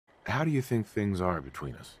How do you think things are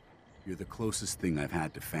between us? You're the closest thing I've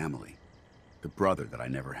had to family. The brother that I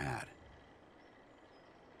never had.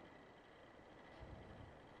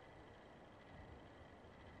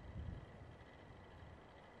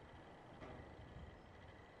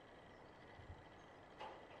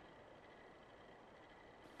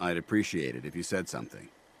 I'd appreciate it if you said something.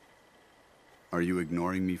 Are you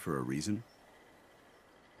ignoring me for a reason?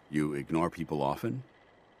 You ignore people often?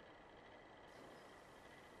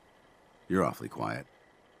 You're awfully quiet.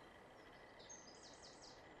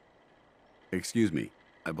 Excuse me,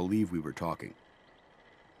 I believe we were talking.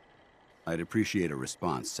 I'd appreciate a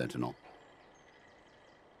response, Sentinel.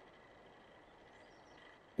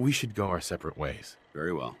 We should go our separate ways.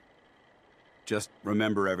 Very well. Just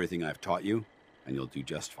remember everything I've taught you, and you'll do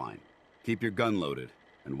just fine. Keep your gun loaded,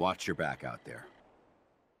 and watch your back out there.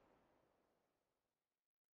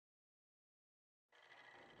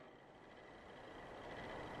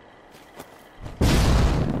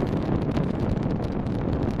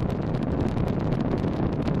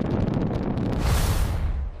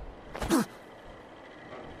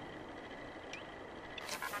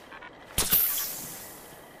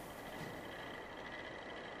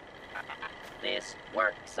 This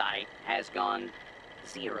work site has gone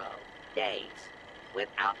 0 days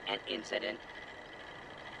without an incident